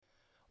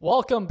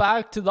Welcome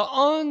back to the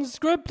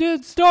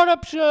Unscripted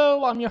Startup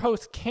Show. I'm your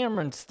host,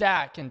 Cameron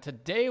Stack, and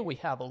today we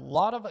have a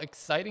lot of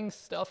exciting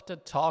stuff to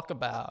talk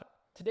about.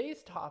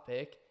 Today's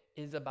topic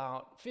is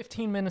about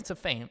 15 minutes of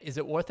fame. Is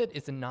it worth it?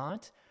 Is it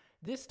not?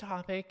 This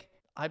topic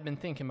I've been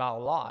thinking about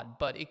a lot,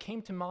 but it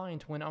came to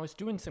mind when I was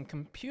doing some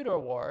computer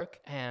work,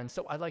 and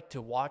so I like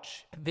to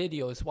watch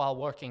videos while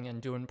working and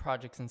doing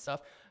projects and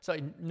stuff. So I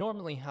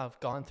normally have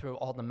gone through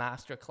all the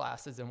master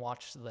classes and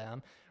watched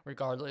them,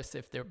 regardless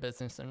if they're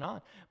business or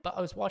not. But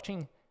I was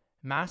watching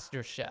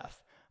MasterChef.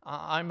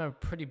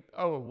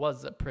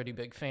 Was a pretty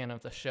big fan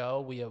of the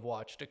show. We have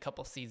watched a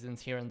couple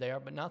seasons here and there,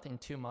 but nothing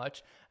too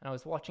much. And I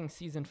was watching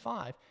season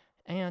 5,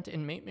 and it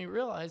made me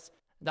realize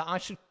that I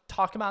should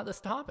talk about this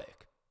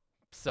topic.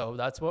 So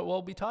that's what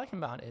we'll be talking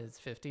about. Is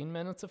 15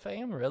 minutes of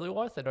fame really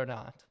worth it or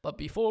not? But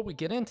before we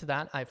get into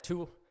that, I have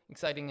two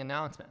exciting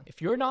announcements. If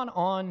you're not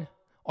on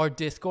our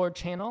Discord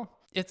channel,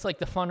 it's like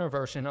the funner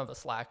version of a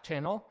Slack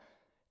channel.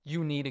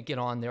 You need to get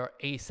on there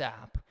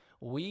ASAP.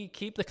 We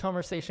keep the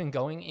conversation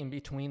going in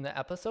between the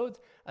episodes,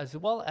 as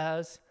well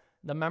as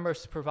the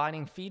members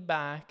providing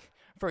feedback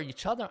for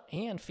each other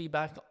and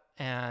feedback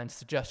and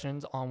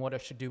suggestions on what I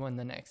should do in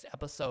the next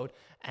episode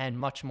and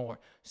much more.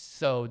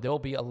 So there'll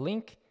be a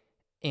link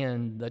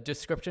in the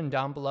description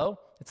down below.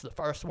 It's the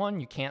first one.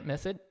 You can't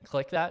miss it.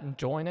 Click that and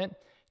join it.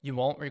 You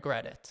won't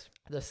regret it.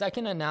 The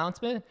second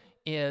announcement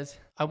is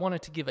I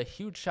wanted to give a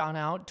huge shout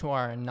out to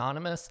our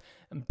anonymous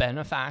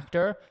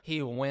benefactor.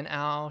 He went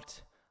out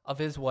of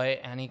his way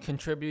and he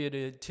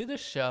contributed to the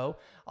show.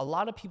 A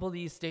lot of people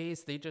these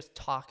days, they just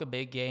talk a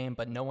big game,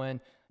 but no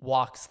one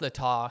walks the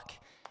talk.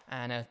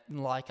 And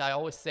like I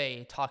always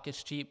say, talk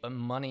is cheap, but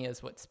money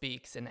is what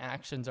speaks and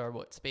actions are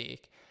what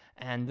speak.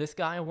 And this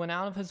guy went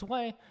out of his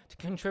way to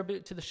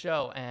contribute to the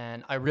show.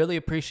 And I really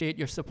appreciate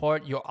your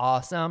support. You're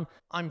awesome.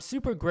 I'm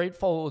super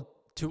grateful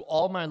to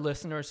all my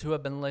listeners who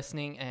have been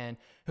listening and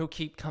who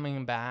keep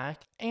coming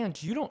back.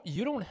 And you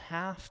don't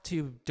have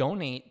to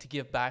donate to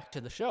give back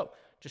to the show.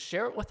 Just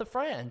share it with a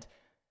friend.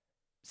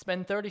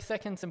 Spend 30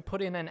 seconds and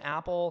put in an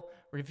Apple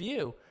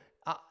review.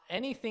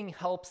 Anything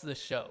helps the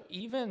show,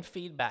 even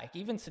feedback,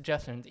 even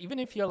suggestions, even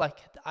if you're like,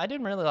 I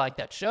didn't really like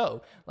that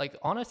show, like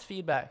honest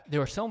feedback.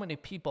 There are so many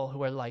people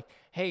who are like,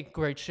 hey,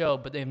 great show,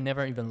 but they've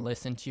never even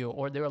listened to you.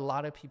 Or there are a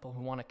lot of people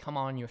who want to come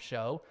on your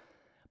show,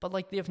 but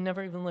like they've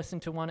never even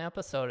listened to one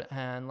episode.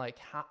 And like,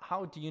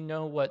 how do you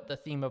know what the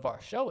theme of our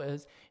show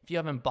is if you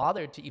haven't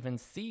bothered to even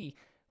see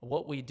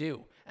what we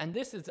do? And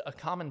this is a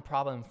common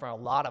problem for a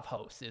lot of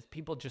hosts, is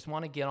people just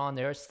want to get on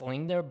there,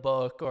 sling their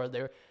book or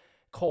their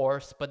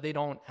course, but they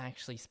don't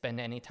actually spend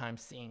any time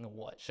seeing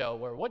what show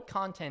or what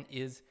content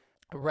is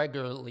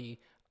regularly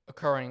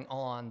occurring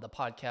on the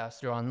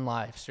podcast or on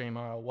live stream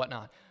or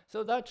whatnot.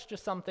 So that's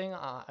just something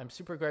I'm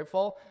super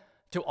grateful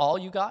to all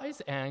you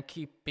guys, and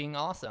keep being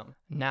awesome.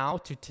 Now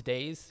to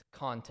today's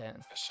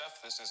content. Chef,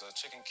 this is a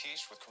chicken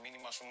quiche with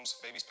cremini mushrooms,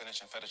 baby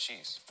spinach, and feta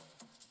cheese.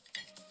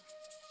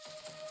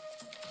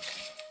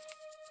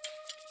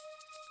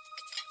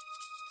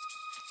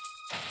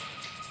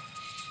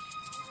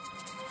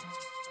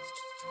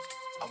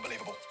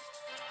 Unbelievable.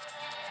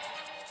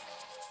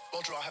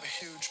 Roger, I have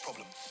a huge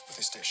problem with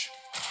this dish.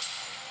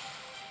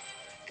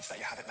 It's that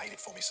you haven't made it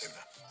for me sooner.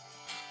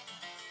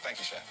 Thank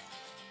you, Chef.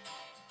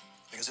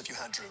 Because if you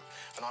had, Drew,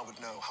 then I would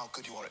know how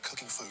good you are at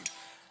cooking food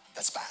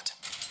that's bad.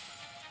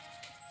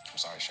 I'm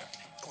sorry, Chef.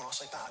 When I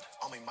say bad,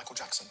 I mean Michael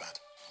Jackson bad.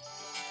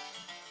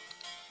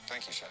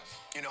 Thank you, Chef.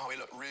 You know how he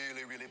looked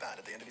really, really bad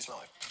at the end of his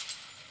life?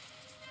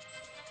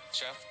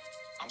 Chef,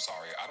 I'm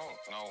sorry. I don't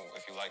know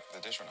if you like the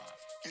dish or not.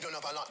 You don't know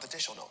if I like the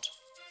dish or not?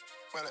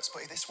 Well, let's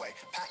put it this way.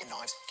 Pack your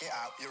knives, get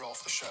out, you're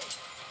off the show.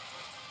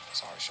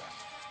 Sorry, Chef.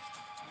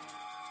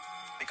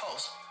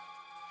 Because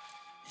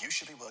you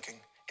should be working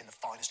in the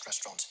finest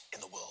restaurant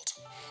in the world.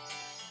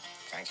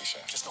 Thank you,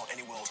 Chef. Just not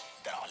any world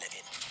that I live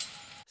in.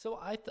 So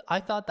I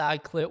thought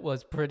that clip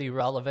was pretty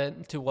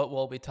relevant to what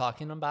we'll be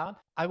talking about.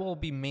 I will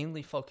be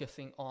mainly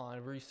focusing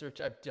on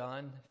research I've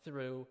done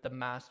through the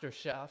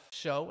MasterChef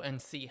show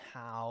and see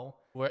how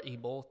we're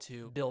able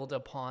to build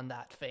upon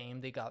that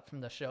fame they got from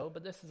the show.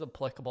 But this is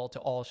applicable to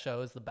all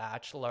shows, The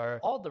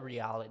Bachelor, all the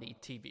reality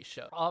TV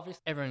shows.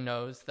 Obviously, everyone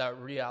knows that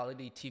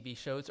reality TV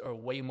shows are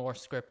way more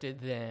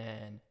scripted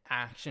than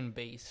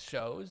action-based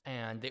shows,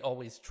 and they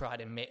always try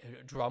to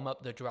drum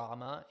up the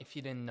drama. If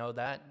you didn't know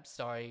that,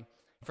 sorry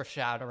for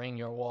shattering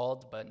your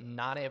world, but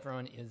not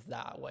everyone is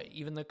that way.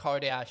 Even the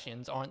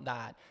Kardashians aren't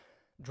that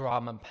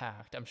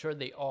drama-packed. I'm sure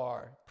they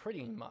are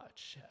pretty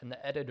much, and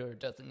the editor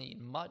doesn't need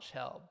much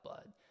help,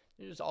 but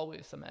there's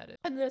always some edit.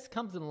 And this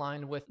comes in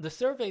line with the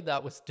survey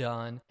that was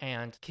done,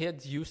 and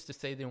kids used to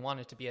say they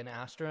wanted to be an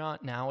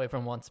astronaut. Now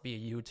everyone wants to be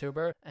a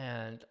YouTuber,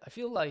 and I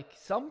feel like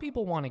some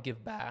people want to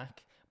give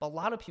back, But a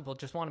lot of people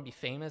just want to be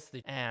famous,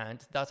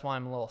 and that's why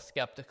I'm a little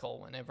skeptical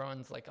when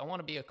everyone's like, I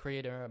want to be a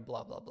creator and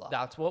blah, blah, blah.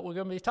 That's what we're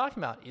going to be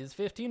talking about. Is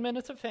 15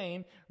 minutes of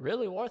fame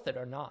really worth it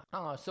or not?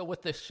 So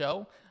with this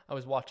show, I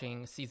was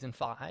watching season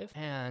 5,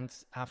 and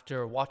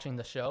after watching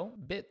the show, a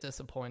bit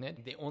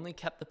disappointed. They only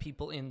kept the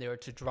people in there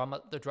to drum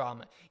up the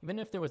drama. Even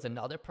if there was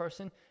another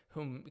person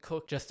who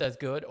cooked just as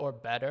good or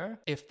better,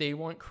 if they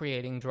weren't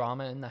creating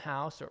drama in the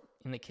house or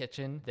in the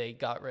kitchen, they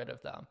got rid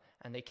of them.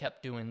 And they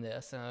kept doing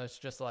this, and I was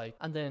just like,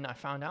 and then I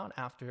found out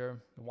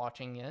after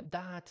watching it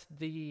that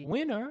the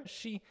winner,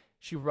 she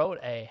wrote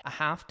a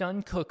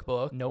half-done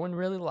cookbook. No one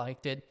really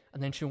liked it.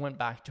 And then she went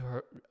back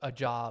to a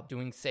job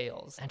doing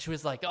sales. And she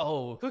was like,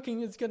 oh, cooking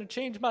is going to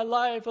change my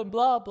life and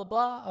blah, blah,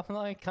 blah. I'm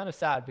like, kind of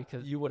sad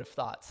because you would have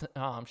thought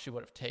she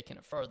would have taken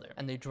it further.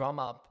 And they drum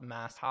up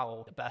mass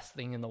how the best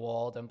thing in the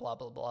world and blah,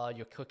 blah, blah.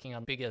 You're cooking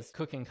on the biggest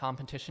cooking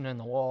competition in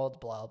the world,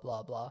 blah,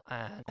 blah, blah.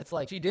 And it's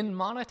like she didn't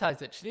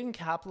monetize it. She didn't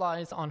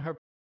capitalize on her.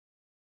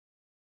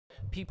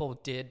 People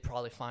did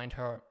probably find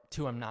her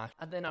too obnoxious.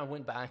 And then I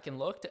went back and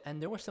looked,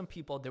 and there were some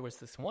people. There was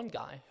this one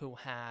guy who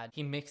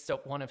he mixed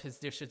up one of his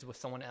dishes with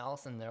someone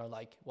else, and they're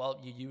like, well,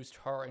 you used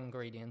her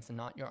ingredients and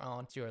not your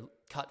own. So you're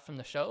cut from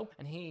the show.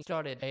 And he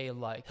started a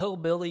like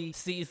hillbilly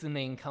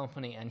seasoning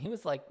company, and he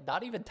was like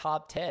not even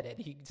top 10, and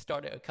he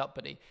started a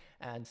company.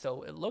 And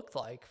so it looked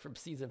like from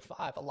season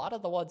 5, a lot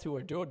of the ones who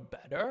were doing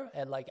better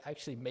and like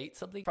actually made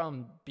something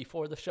from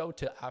before the show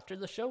to after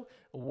the show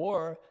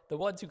were the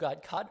ones who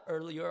got cut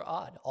earlier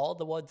on. All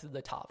the ones in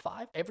the top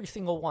 5, every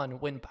single one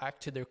went back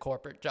to their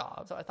corporate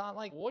job. So I thought,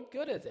 like, what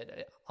good is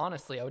it?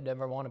 Honestly, I would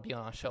never want to be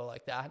on a show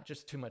like that.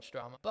 Just too much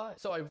drama. But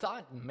so I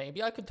thought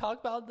maybe I could talk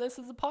about this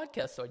as a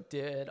podcast. So I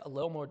did a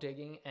little more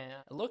digging, and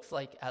it looks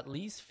like at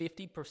least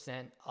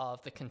 50%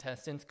 of the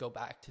contestants go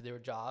back to their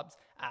jobs,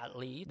 at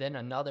least. Then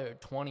another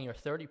 20 or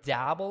 30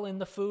 dabble in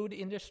the food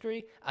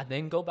industry and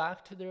then go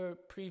back to their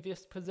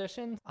previous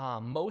positions.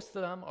 Most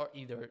of them are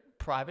either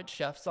private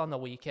chefs on the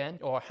weekend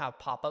or have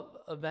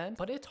pop-up events,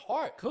 but it's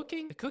hard.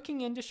 The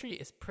cooking industry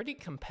is pretty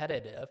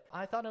competitive.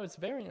 I thought it was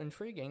very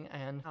intriguing,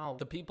 and how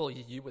the people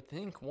you would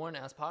think weren't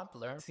as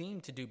popular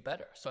seem to do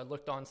better. So I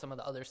looked on some of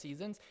the other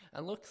seasons,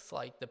 and it looks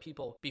like the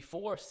people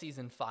before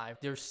season 5,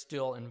 they're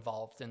still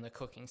involved in the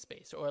cooking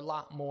space, or a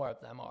lot more of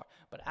them are.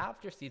 But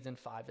after season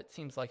 5, it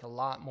seems like a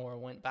lot more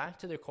went back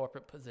to their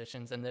corporate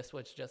positions, and this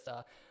was just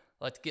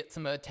let's get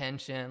some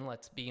attention,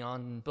 let's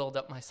build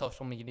up my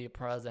social media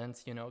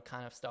presence,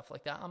 kind of stuff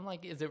like that. I'm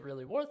like, is it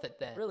really worth it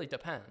then? It really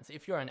depends.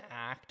 If you're an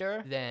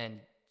actor, then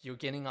you're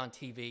getting on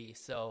TV.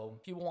 So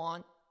if you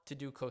want to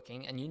do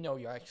cooking and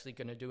you're actually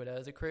going to do it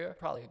as a career,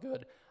 probably a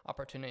good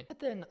opportunity. But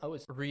then I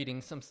was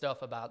reading some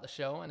stuff about the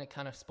show, and it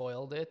kind of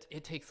spoiled it.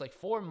 It takes like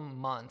 4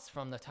 months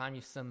from the time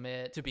you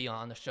submit to be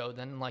on the show,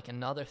 then like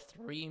another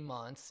 3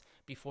 months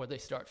before they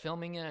start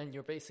filming it, and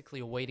you're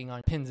basically waiting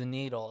on pins and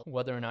needles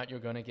whether or not you're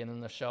going to get in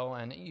the show.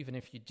 And even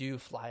if you do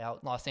fly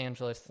out Los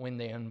Angeles when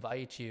they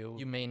invite you,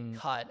 you may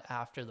cut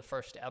after the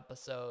first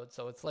episode.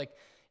 So it's like,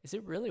 is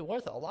it really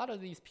worth it? A lot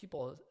of these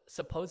people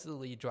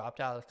supposedly dropped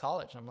out of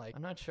college. I'm like,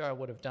 I'm not sure I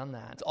would have done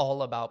that. It's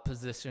all about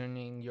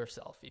positioning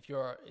yourself. If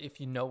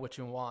you know what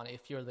you want,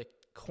 if you're the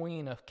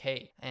queen of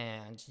cake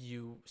and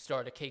you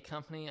start a cake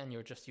company and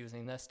you're just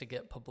using this to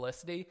get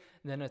publicity,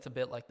 then it's a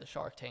bit like the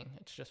Shark Tank.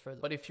 It's just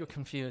but if you're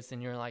confused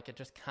and you're like, I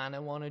just kind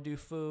of want to do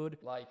food,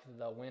 like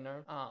the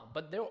winner.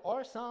 But there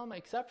are some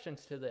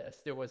exceptions to this.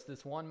 There was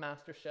this one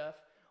master chef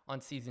on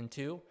season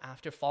 2,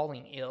 after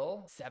falling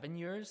ill 7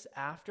 years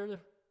after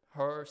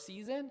her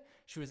season,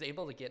 she was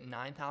able to get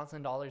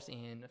 $9,000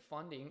 in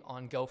funding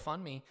on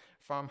GoFundMe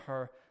from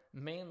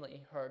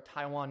mainly her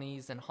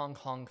Taiwanese and Hong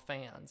Kong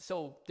fans.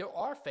 So there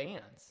are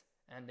fans,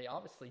 and they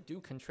obviously do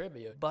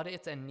contribute, but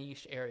it's a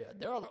niche area.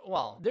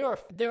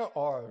 There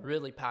are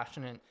really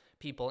passionate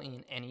people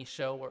in any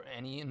show or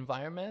any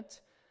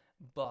environment,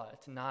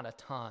 but not a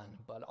ton.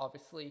 But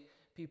obviously,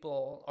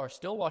 people are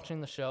still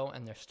watching the show,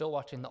 and they're still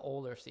watching the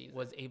older season.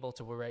 Was able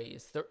to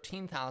raise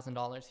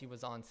 $13,000. He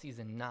was on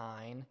season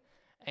 9.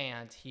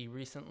 And he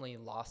recently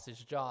lost his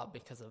job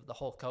because of the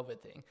whole COVID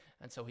thing.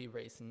 And so he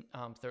raised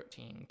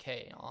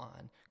 $13K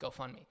on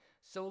GoFundMe.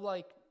 So,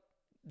 like,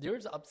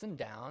 there's ups and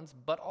downs,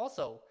 but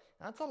also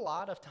that's a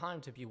lot of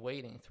time to be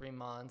waiting 3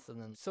 months. And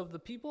then, so the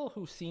people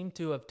who seem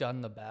to have done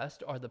the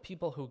best are the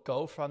people who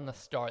go from the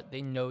start.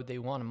 They know they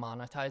want to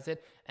monetize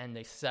it, and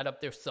they set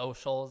up their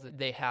socials.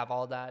 They have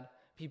all that.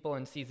 People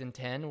in season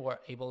 10 were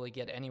able to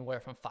get anywhere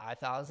from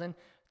 5,000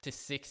 to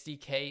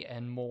 60K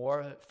and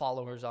more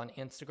followers on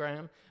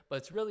Instagram. But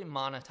it's really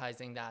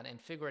monetizing that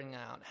and figuring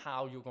out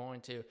how you're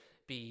going to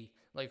be,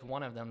 like,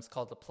 one of them is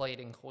called the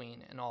Plating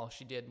Queen, and all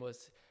she did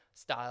was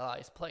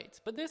stylized plates.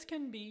 But this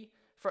can be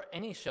for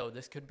any show.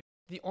 This could be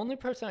the only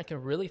person I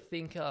can really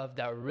think of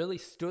that really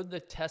stood the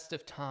test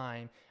of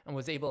time and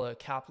was able to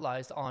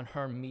capitalize on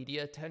her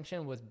media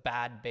attention was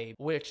Bad Baby,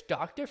 which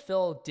Dr.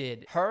 Phil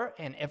did her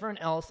and everyone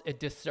else a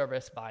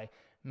disservice by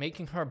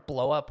making her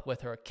blow up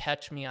with her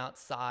 "catch me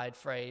outside"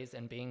 phrase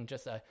and being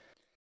just a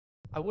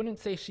I wouldn't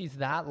say she's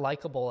that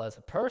likable as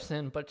a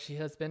person, but she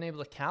has been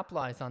able to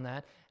capitalize on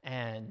that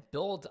and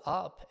build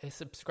up a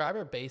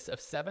subscriber base of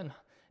 7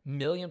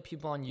 million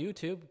people on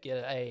YouTube,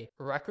 get a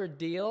record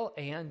deal,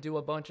 and do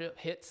a bunch of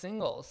hit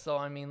singles. So,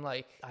 I mean,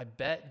 like, I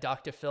bet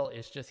Dr. Phil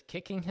is just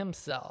kicking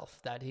himself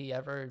that he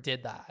ever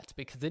did that,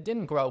 because it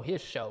didn't grow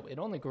his show. It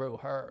only grew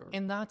her.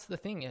 And that's the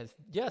thing is,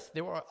 yes,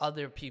 there were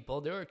other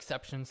people. There were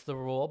exceptions to the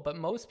rule, but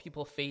most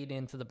people fade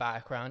into the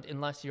background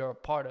unless you're a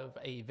part of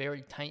a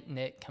very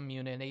tight-knit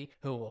community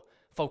who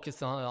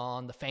focus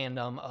on the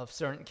fandom of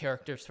certain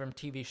characters from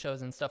TV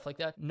shows and stuff like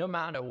that. No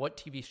matter what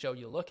TV show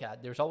you look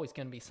at, there's always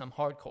going to be some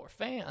hardcore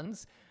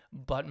fans,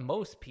 but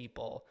most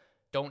people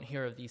don't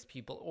hear of these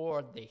people,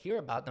 or they hear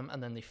about them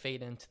and then they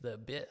fade into the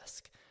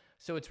abyss.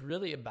 So it's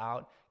really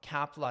about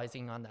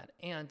capitalizing on that.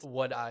 And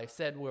what I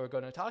said we were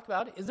going to talk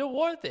about, is it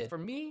worth it? For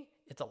me,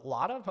 it's a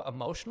lot of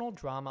emotional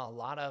drama, a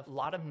lot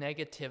of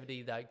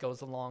negativity that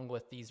goes along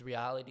with these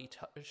reality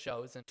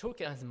shows, and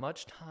took as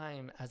much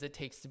time as it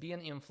takes to be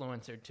an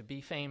influencer, to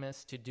be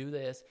famous, to do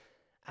this,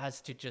 as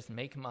to just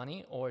make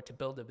money or to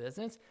build a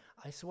business.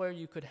 I swear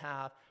you could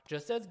have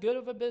just as good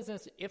of a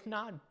business, if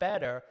not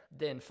better,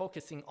 than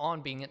focusing on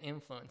being an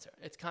influencer.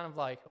 It's kind of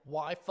like,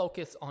 why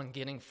focus on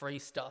getting free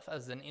stuff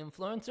as an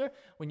influencer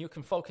when you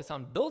can focus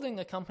on building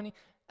a company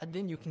and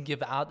then you can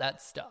give out that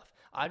stuff?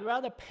 I'd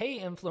rather pay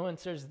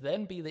influencers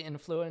than be the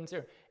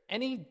influencer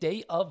any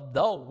day of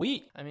the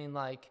week. I mean,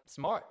 like,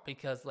 smart,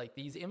 because like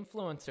these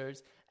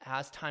influencers,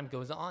 as time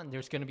goes on,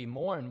 there's going to be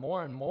more and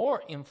more and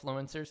more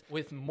influencers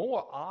with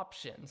more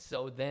options.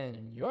 So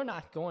then you're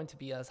not going to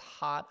be as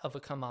hot of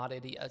a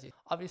commodity as you.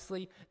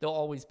 Obviously, there'll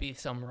always be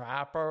some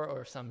rapper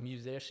or some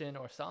musician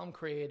or some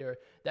creator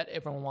that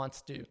everyone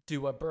wants to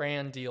do a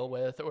brand deal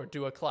with or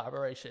do a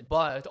collaboration.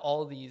 But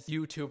all these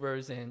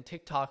YouTubers and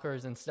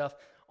TikTokers and stuff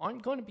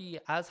aren't going to be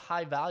as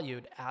high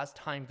valued as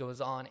time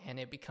goes on and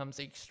it becomes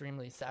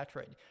extremely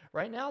saturated.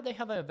 Right now, they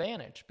have an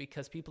advantage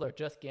because people are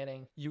just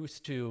getting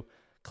used to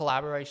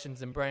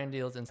collaborations and brand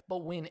deals.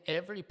 But when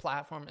every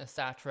platform is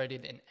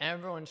saturated and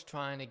everyone's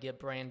trying to get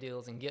brand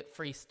deals and get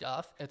free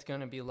stuff, it's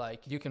going to be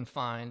like you can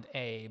find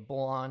a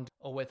blonde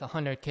with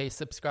 100K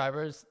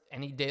subscribers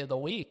any day of the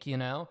week, you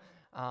know?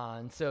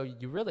 And so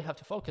you really have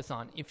to focus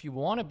on, if you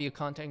want to be a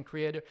content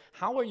creator,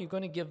 how are you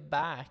going to give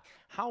back?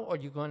 How are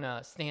you going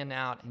to stand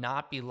out and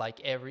not be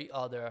like every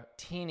other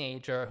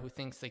teenager who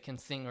thinks they can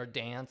sing or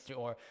dance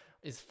or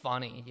is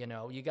funny? You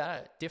know, you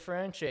got to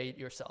differentiate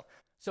yourself.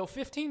 So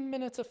 15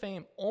 minutes of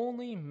fame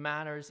only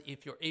matters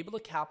if you're able to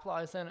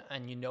capitalize on it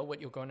and you know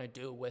what you're going to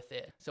do with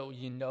it. So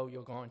you know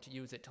you're going to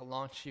use it to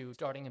launch you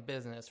starting a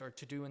business or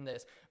to doing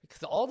this.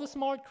 Because all the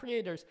smart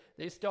creators,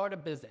 they start a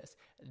business.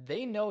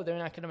 They know they're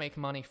not going to make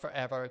money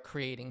forever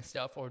creating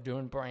stuff or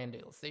doing brand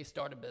deals. They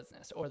start a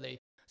business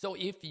So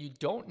if you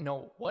don't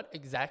know what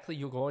exactly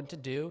you're going to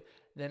do,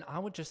 then I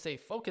would just say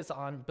focus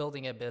on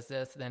building a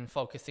business, then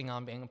focusing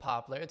on being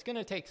popular. It's going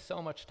to take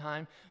so much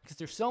time because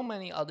there's so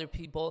many other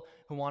people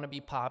who want to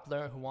be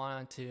popular, who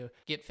want to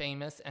get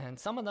famous, and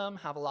some of them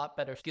have a lot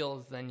better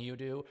skills than you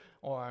do,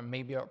 or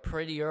maybe are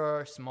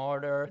prettier,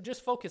 smarter.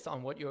 Just focus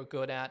on what you're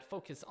good at.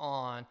 Focus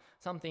on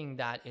something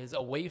that is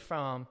away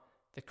from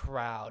the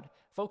crowd.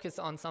 Focus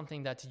on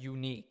something that's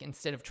unique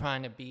instead of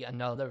trying to be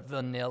another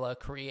vanilla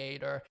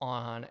creator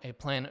on a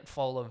planet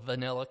full of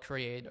vanilla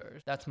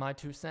creators. That's my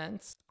 2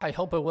 cents. I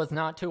hope it was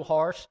not too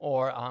harsh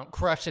or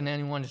crushing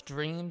anyone's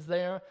dreams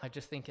there. I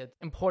just think it's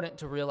important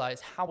to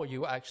realize, how are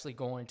you actually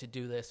going to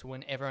do this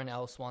when everyone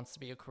else wants to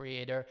be a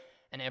creator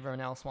and everyone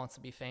else wants to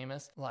be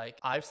famous? Like,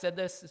 I've said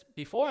this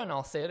before and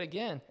I'll say it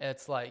again.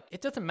 It's like,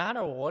 it doesn't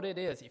matter what it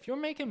is. If you're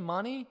making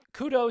money,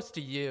 kudos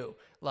to you.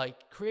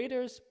 Like,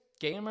 creators,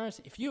 gamers,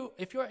 if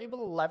you're able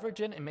to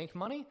leverage it and make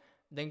money,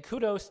 then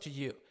kudos to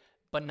you.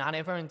 But not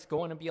everyone's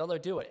going to be able to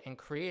do it. And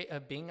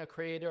being a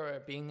creator or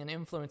being an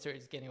influencer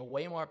is getting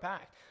way more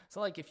packed. So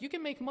like, if you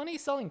can make money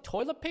selling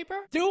toilet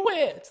paper, do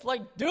it.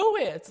 Like, do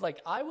it. Like,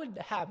 I would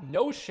have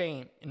no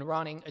shame in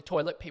running a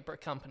toilet paper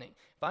company.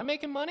 If I'm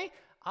making money,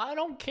 I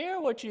don't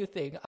care what you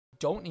think. I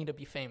don't need to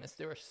be famous.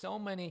 There are so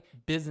many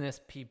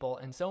business people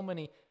and so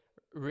many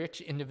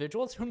rich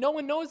individuals who no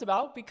one knows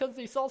about because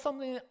they sell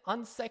something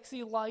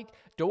unsexy like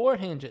door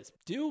hinges.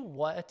 Do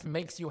what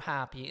makes you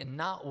happy and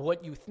not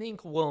what you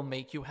think will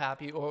make you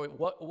happy or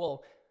what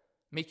will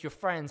make your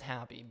friends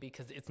happy,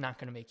 because it's not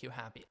going to make you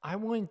happy. I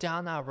went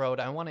down that road.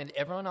 I wanted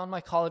everyone on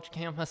my college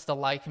campus to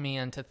like me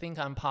and to think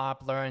I'm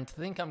popular and to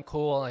think I'm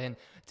cool and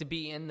to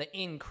be in the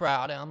in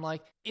crowd. And I'm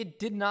like, it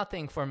did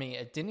nothing for me.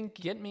 It didn't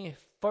get me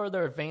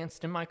further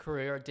advanced in my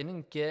career. It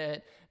didn't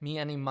get me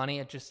any money.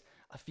 It just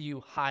a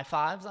few high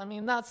fives. I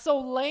mean, that's so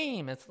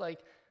lame. It's like,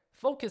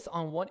 focus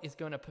on what is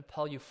going to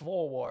propel you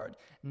forward,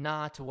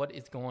 not what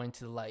is going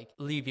to like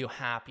leave you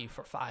happy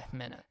for 5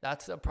 minutes.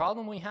 That's a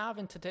problem we have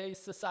in today's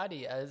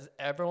society, as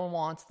everyone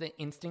wants the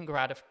instant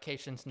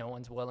gratifications. No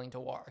one's willing to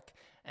work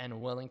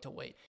and willing to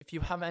wait. If you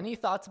have any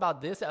thoughts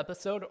about this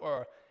episode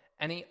or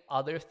any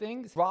other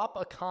things, drop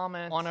a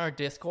comment on our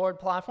Discord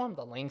platform.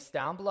 The link's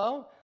down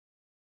below.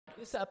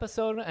 This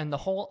episode and the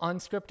whole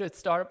Unscripted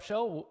Startup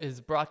Show is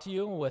brought to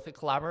you with a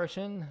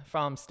collaboration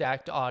from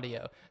Stacked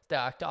Audio.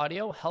 Stacked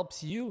Audio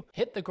helps you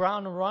hit the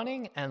ground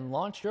running and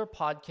launch your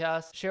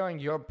podcast, sharing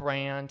your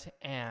brand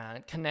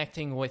and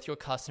connecting with your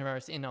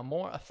customers in a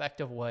more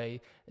effective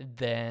way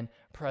than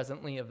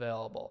presently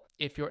available.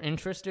 If you're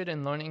interested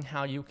in learning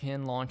how you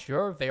can launch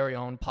your very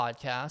own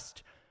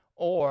podcast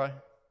or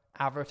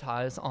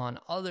advertise on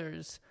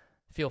others,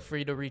 feel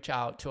free to reach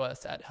out to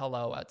us at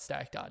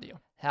hello@stackedaudio.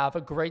 Have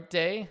a great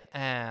day,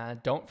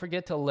 and don't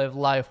forget to live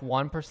life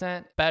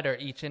 1% better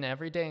each and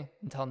every day.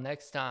 Until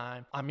next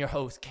time, I'm your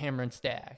host, Cameron Stack.